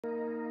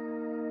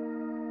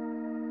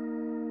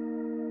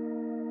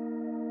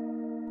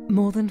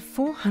More than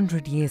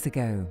 400 years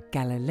ago,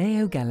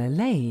 Galileo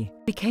Galilei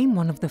became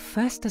one of the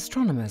first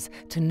astronomers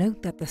to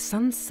note that the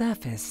Sun's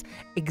surface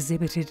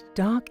exhibited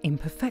dark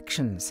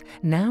imperfections,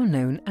 now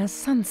known as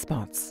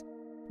sunspots.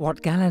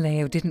 What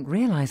Galileo didn't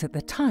realize at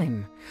the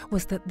time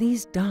was that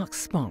these dark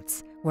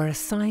spots were a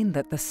sign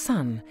that the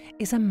Sun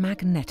is a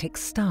magnetic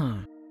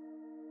star.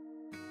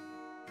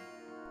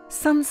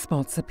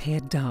 Sunspots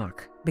appear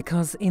dark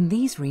because in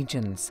these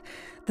regions,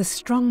 the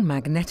strong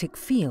magnetic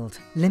field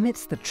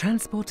limits the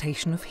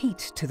transportation of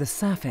heat to the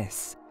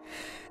surface.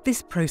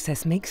 This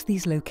process makes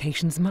these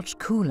locations much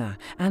cooler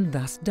and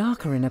thus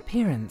darker in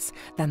appearance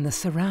than the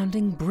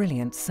surrounding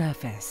brilliant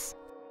surface.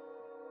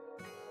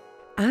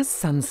 As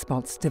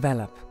sunspots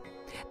develop,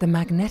 the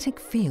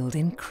magnetic field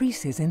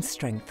increases in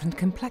strength and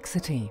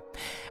complexity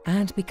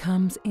and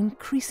becomes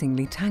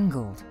increasingly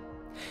tangled.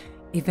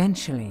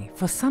 Eventually,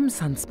 for some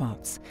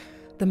sunspots,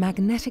 the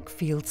magnetic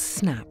field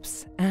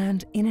snaps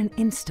and, in an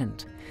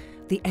instant,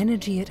 the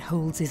energy it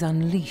holds is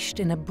unleashed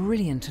in a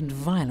brilliant and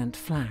violent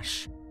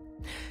flash.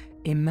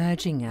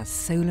 Emerging as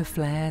solar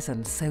flares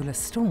and solar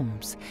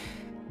storms,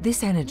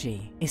 this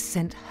energy is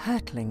sent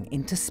hurtling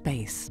into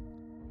space.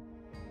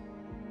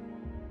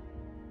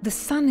 The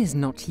Sun is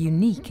not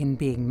unique in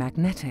being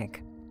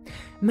magnetic.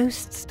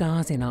 Most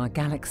stars in our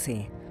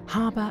galaxy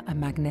harbour a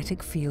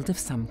magnetic field of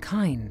some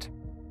kind.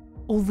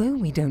 Although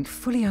we don't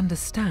fully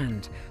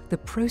understand the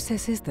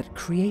processes that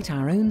create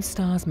our own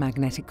star's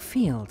magnetic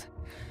field,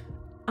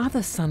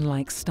 other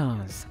Sun-like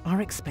stars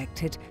are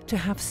expected to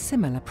have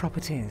similar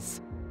properties.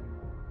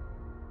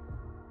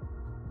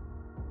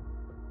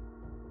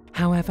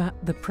 However,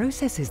 the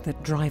processes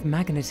that drive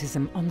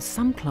magnetism on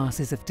some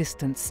classes of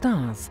distant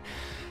stars,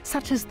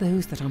 such as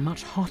those that are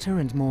much hotter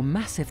and more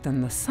massive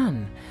than the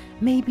Sun,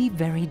 may be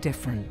very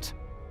different.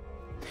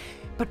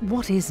 But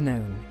what is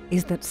known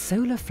is that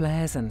solar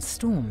flares and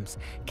storms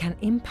can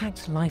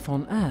impact life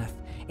on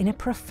Earth in a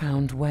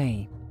profound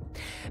way.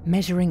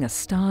 Measuring a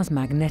star's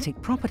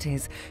magnetic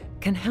properties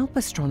can help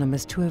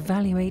astronomers to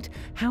evaluate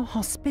how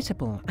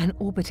hospitable an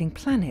orbiting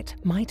planet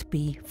might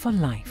be for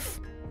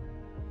life.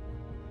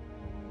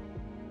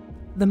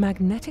 The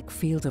magnetic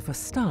field of a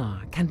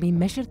star can be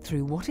measured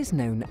through what is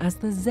known as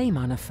the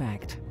Zeeman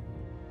Effect.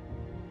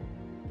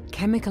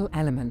 Chemical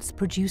elements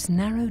produce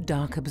narrow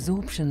dark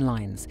absorption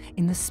lines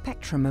in the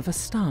spectrum of a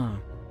star.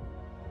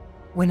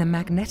 When a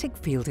magnetic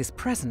field is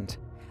present,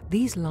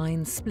 these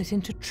lines split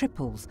into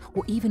triples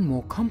or even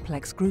more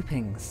complex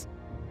groupings.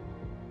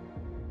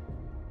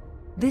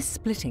 This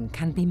splitting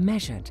can be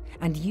measured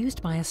and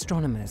used by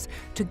astronomers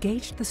to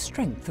gauge the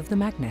strength of the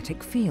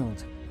magnetic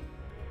field.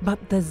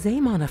 But the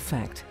Zeeman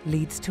effect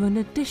leads to an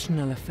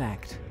additional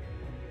effect.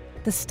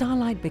 The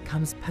starlight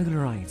becomes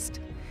polarized.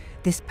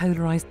 This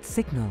polarized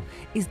signal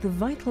is the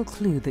vital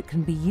clue that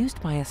can be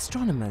used by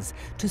astronomers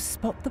to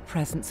spot the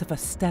presence of a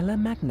stellar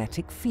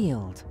magnetic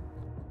field.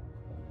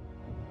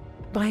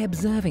 By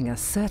observing a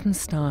certain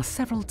star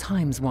several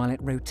times while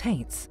it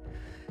rotates,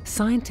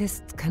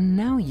 scientists can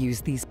now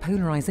use these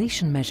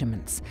polarization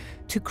measurements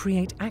to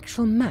create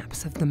actual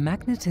maps of the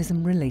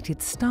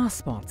magnetism-related star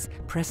spots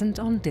present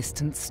on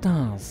distant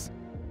stars.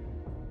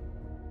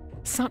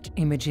 Such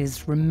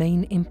images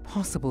remain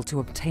impossible to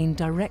obtain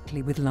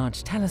directly with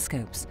large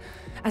telescopes,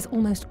 as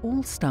almost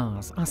all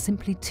stars are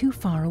simply too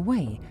far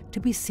away to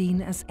be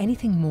seen as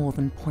anything more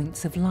than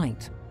points of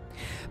light.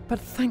 But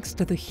thanks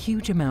to the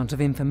huge amount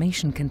of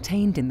information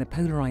contained in the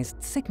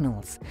polarized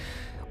signals,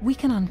 we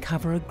can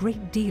uncover a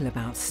great deal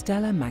about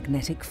stellar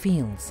magnetic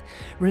fields,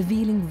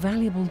 revealing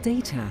valuable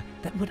data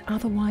that would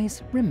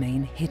otherwise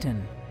remain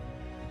hidden.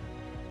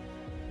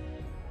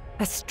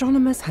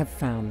 Astronomers have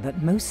found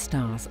that most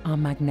stars are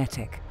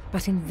magnetic,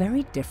 but in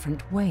very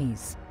different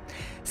ways.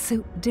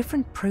 So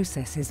different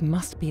processes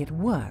must be at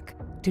work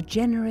to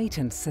generate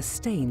and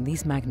sustain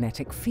these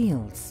magnetic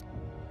fields.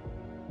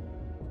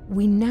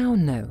 We now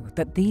know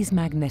that these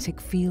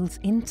magnetic fields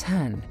in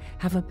turn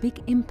have a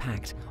big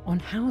impact on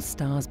how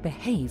stars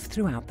behave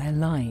throughout their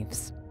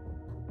lives.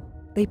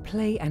 They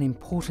play an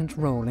important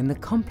role in the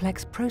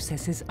complex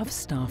processes of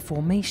star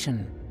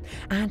formation,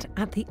 and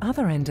at the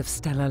other end of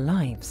stellar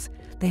lives,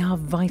 they are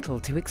vital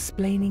to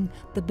explaining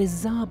the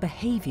bizarre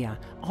behavior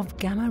of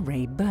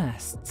gamma-ray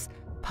bursts,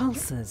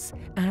 pulsars,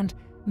 and,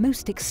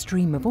 most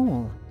extreme of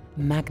all,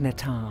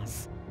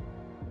 magnetars.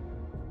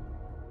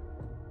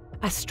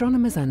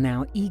 Astronomers are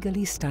now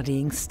eagerly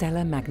studying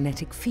stellar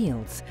magnetic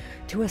fields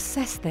to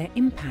assess their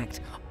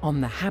impact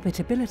on the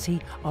habitability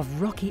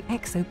of rocky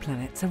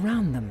exoplanets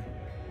around them.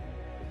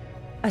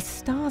 A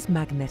star's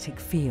magnetic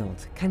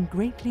field can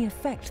greatly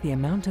affect the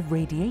amount of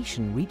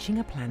radiation reaching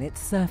a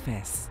planet's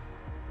surface.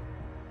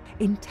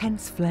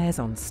 Intense flares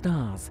on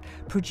stars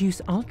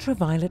produce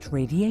ultraviolet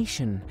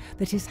radiation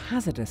that is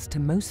hazardous to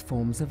most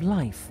forms of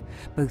life,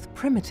 both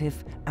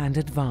primitive and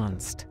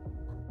advanced.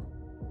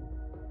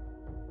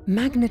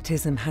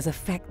 Magnetism has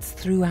effects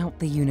throughout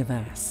the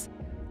universe,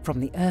 from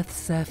the Earth's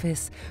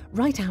surface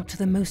right out to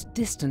the most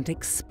distant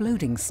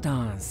exploding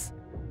stars.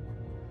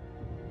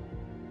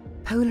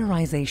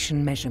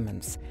 Polarization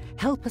measurements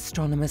help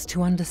astronomers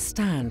to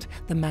understand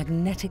the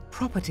magnetic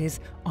properties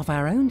of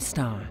our own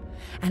star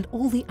and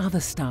all the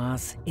other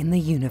stars in the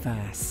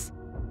universe.